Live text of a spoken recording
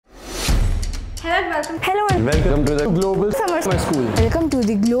Hello and welcome. Hello and welcome to the Global Summer School. Welcome to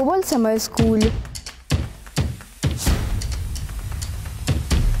the Global Summer School.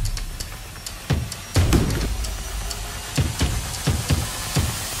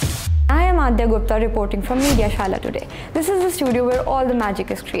 I am Adya Gupta reporting from Media Shala today. This is the studio where all the magic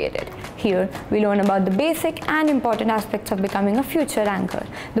is created. Here, we learn about the basic and important aspects of becoming a future anchor.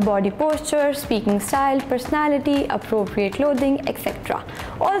 The body posture, speaking style, personality, appropriate clothing, etc.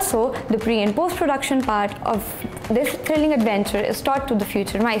 Also, the pre- and post-production part of this thrilling adventure is taught to the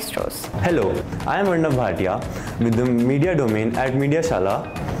future maestros. Hello, I am Manav Rachna with the media domain at Media Shala.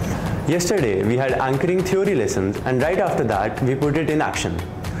 Yesterday, we had anchoring theory lessons, and right after that, we put it in action.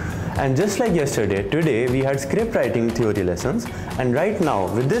 And just like yesterday, today we had script writing theory lessons, and right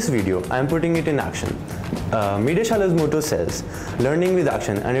now with this video I am putting it in action. Media Shala's motto says, learning with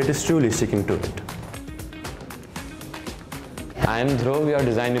action, and it is truly sticking to it. I am Dhruv, your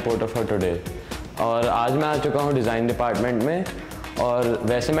design reporter for today. और आज मैं आ चुका हूँ design department में और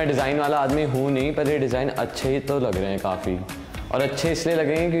वैसे मैं design वाला आदमी हूँ नहीं पर ये डिज़ाइन अच्छे ही तो लग रहे हैं काफ़ी और अच्छे इसलिए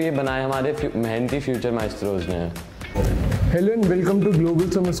लगेंगे कि ये बनाए हमारे मेहनती फ्यूचर माइस्ट्रोज ने। Hello and welcome to Global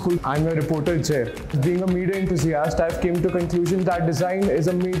Summer School. I'm your reporter Jay. Being a media enthusiast, I've came to conclusion that design is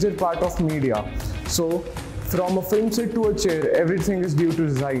a major part of media. So, from a film set to a chair, everything is due to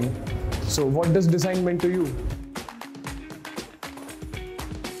design. So, what does design mean to you?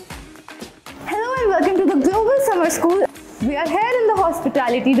 Hello and welcome to the Global Summer School. We are here in the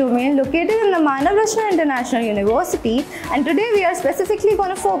hospitality domain located in the Manav Rachna International University, and today we are specifically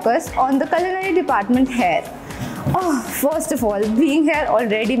going to focus on the culinary department here. Oh, first of all, being here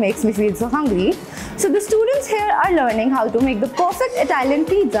already makes me feel so hungry. So the students here are learning how to make the perfect Italian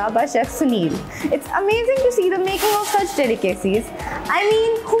pizza by Chef Sunil. It's amazing to see the making of such delicacies. I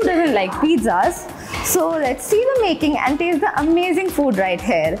mean, who doesn't like pizzas? So let's see the making and taste the amazing food right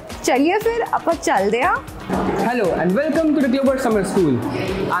here. Chaliye fir appa chalde hain. Hello and welcome to the Global Summer School.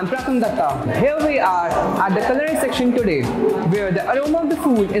 I'm Prakam Datta. Here we are at the culinary section today, where the aroma of the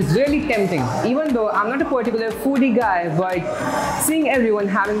food is really tempting. Even though I'm not a particular foodie guy, but seeing everyone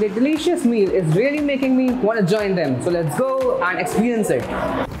having their delicious meal is really making me want to join them. So let's go and experience it.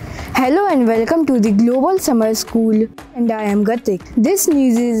 Hello and welcome to the Global Summer School, and I am Gatik. This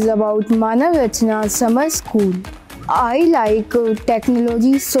news is about Manav Rachna Summer School. I like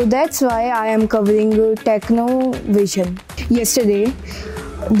technology, so that's why I am covering techno vision. Yesterday,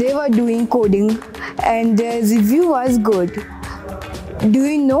 they were doing coding and their review was good. Do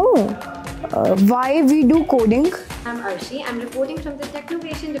you know why we do coding? I'm Arshi. I'm reporting from the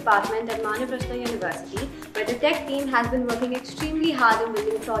Technovation department at Manav Rachna University, where the tech team has been working extremely hard in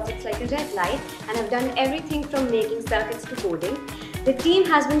building projects like a red light and have done everything from making circuits to coding. The team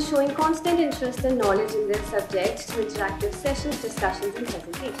has been showing constant interest and knowledge in their subjects through interactive sessions, discussions and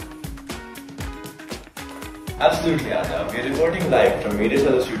presentations. Absolutely, Adya. We are reporting live from Media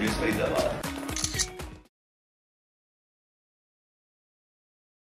Shala Studios, Faridabad.